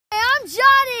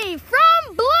Johnny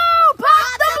from Blue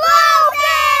Pop the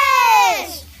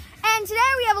Bluefish! And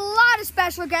today we have a lot of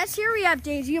special guests here. We have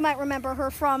Daisy. You might remember her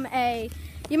from a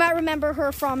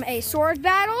sword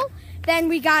battle. Then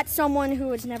we got someone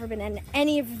who has never been in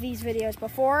any of these videos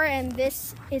before, and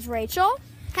this is Rachel.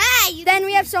 Hi. Then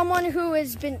we have someone who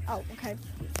has been, oh, okay,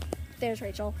 there's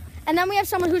Rachel. And then we have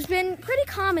someone who's been pretty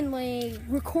commonly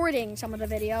recording some of the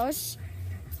videos,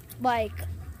 like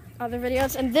other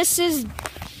videos. And this is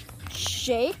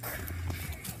Jake.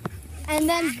 And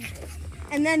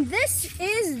then this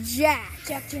is Jack.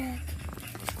 Jack.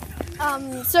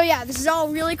 So yeah, this is all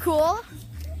really cool.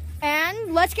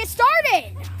 And let's get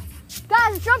started.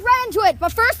 Guys, let's jump right into it.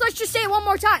 But first, let's just say it one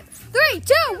more time. 3,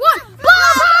 2, 1. Blue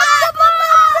Pop the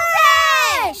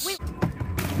Bluefish!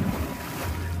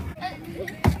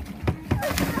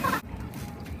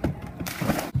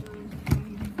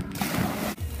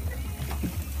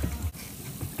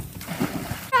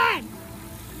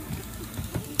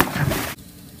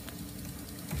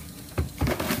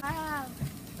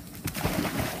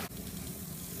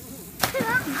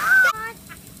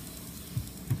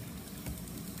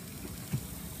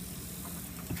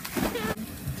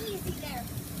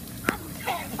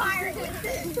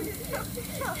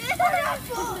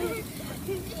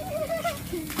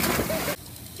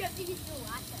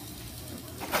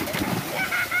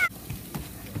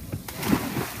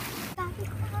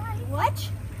 What?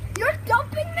 You're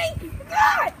dumping me?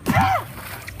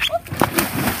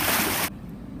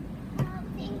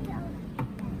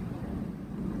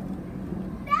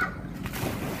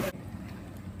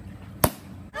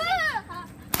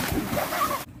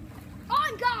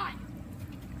 On God!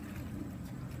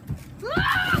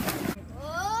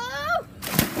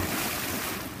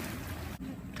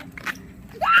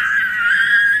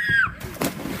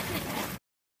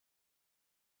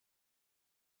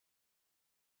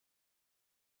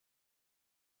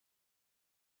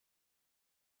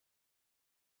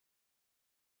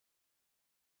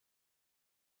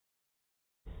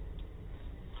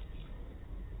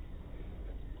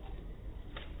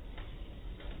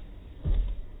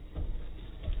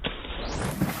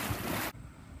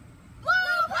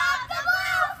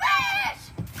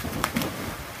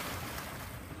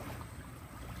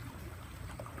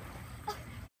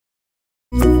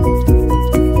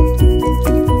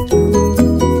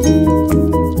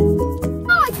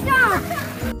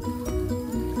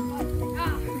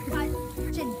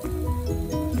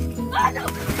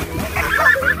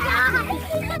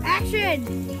 Action!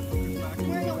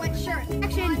 Wearing a wet shirt.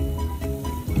 Action!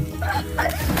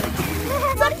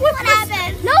 What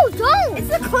happened? No, don't! It's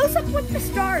the close-up with the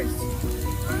stars.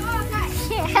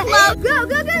 Okay. Hello. Go,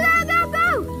 go, go, go, go, go!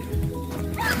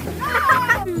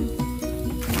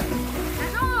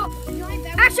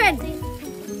 Action!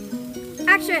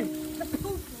 Action!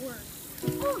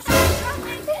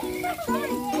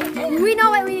 We know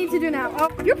what we need to do now. Oh,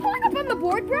 you're pulling up on the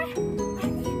board, bruh?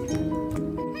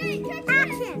 Hey,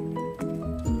 action!